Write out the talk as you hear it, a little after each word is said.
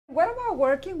What about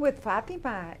working with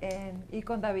Fatima y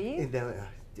con David?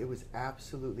 It was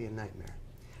absolutely a nightmare.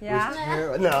 ¿Ya?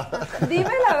 No.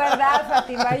 Dime la verdad,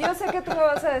 Fatima. Yo sé que tú me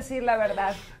vas a decir la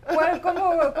verdad.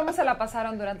 ¿Cómo se la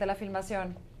pasaron durante la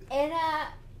filmación?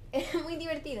 Era muy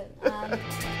divertido.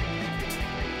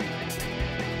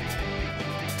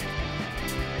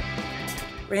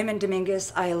 Raymond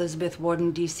Dominguez, I, Elizabeth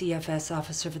Warden, DCFS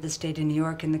officer for the state of New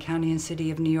York and the county and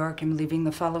city of New York, am leaving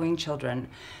the following children: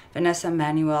 Vanessa,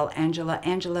 Manuel, Angela,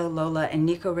 Angelo, Lola, and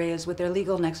Nico Reyes with their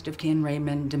legal next of kin,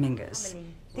 Raymond Dominguez.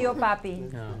 Tío Papi,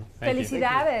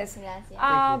 felicidades.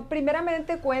 Gracias.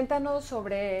 Primeramente, cuéntanos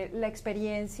sobre la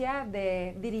experiencia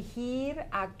de dirigir,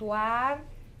 actuar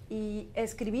y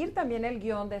escribir también el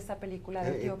guión de esta película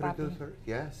de Tío Papi.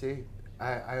 Yeah, sí.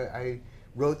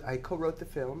 I co-wrote the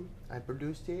film, I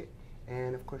produced it,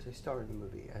 and of course I starred in the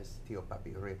movie as Tio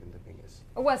Papi, Raymond Dominguez.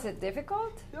 Was it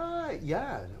difficult?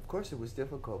 Yeah, of course it was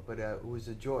difficult, but it was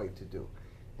a joy to do.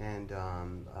 And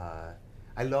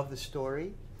I love the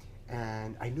story,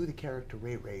 and I knew the character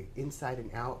Ray inside and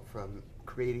out from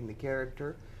creating the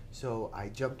character, so I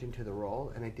jumped into the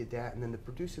role and I did that, and then the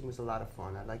producing was a lot of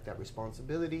fun. I like that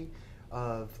responsibility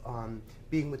of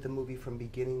being with the movie from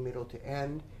beginning, middle to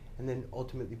end, and then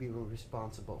ultimately be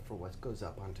responsible for what goes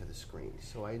up onto the screen.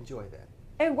 So I enjoy that.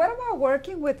 And what about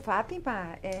working with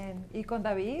Fatima y con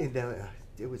David?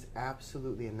 It was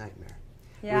absolutely a nightmare.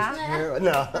 ¿Ya?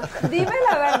 No. Dime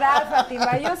la verdad,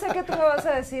 Fatima. Yo sé que tú me vas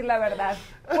a decir la verdad.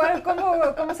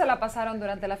 ¿Cómo se la pasaron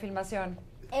durante la filmación?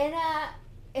 Era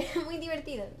muy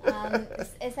divertido.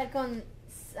 Estar con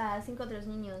 5 otros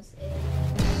niños.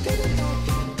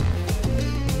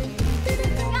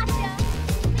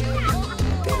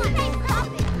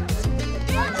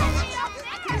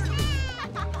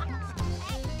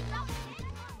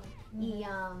 Y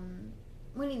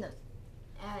muy lindos.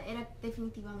 Era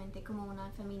definitivamente como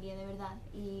una familia de verdad.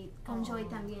 Y con Joey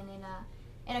también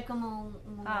era como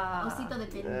un osito de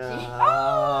peluche.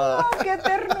 ¡Oh, qué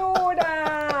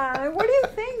ternura! What do you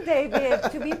think, David,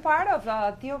 to be part of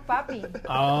Tio Papi?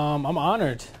 I'm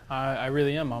honored. I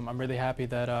really am. I'm really happy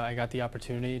that I got the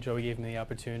opportunity. Joey gave me the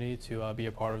opportunity to be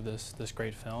a part of this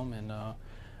great film, and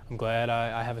I'm glad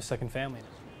I have a second family.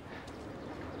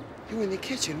 You were in the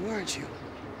kitchen, weren't you?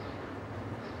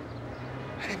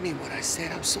 I didn't mean what I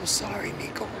said. I'm so sorry,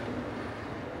 Nico.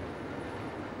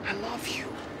 I love you.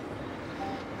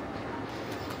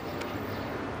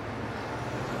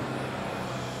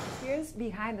 Here's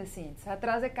behind the scenes.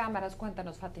 Atrás de cámaras,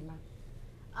 cuéntanos, Fátima.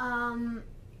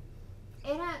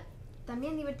 Era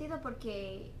también divertido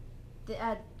porque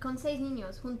con 6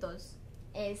 niños juntos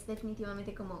es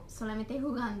definitivamente como solamente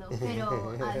jugando,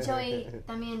 pero Joey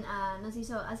también nos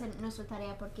hizo hacer nuestra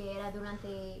tarea porque era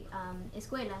durante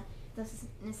escuela. Entonces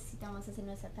necesitamos hacer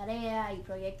nuestra tarea y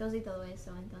proyectos y todo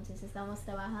eso. Entonces estamos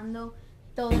trabajando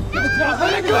todo.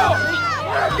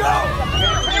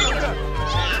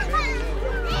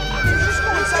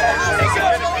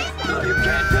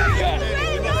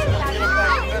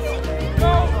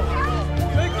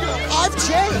 I've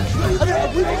changed. I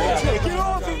mean, get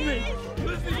off of me.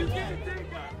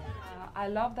 I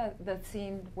love that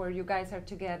scene where you guys are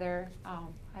together.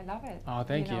 I love it. Oh,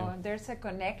 thank you. There's a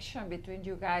connection between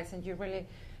you guys, and you really,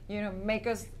 make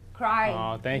us cry.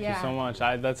 Oh, thank you so much.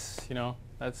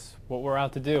 That's what we're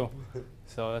out to do.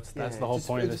 So that's the whole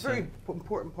point of the scene. It's a very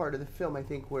important part of the film, I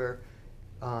think, where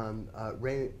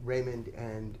Raymond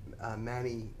and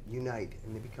Manny unite,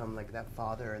 and they become like that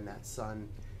father and that son.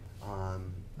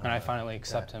 And I finally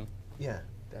accept him. Yeah.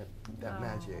 That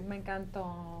magic. Me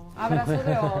encantó. Abrazo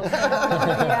de oso.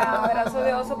 Abrazo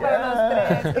de oso para los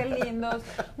tres. Qué lindos.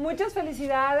 Muchas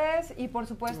felicidades y por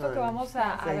supuesto que vamos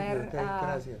a ver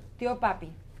a Tío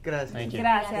Papi. Gracias. Thank you.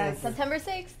 Gracias. September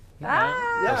 6th. Ah,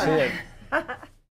 We'll see it.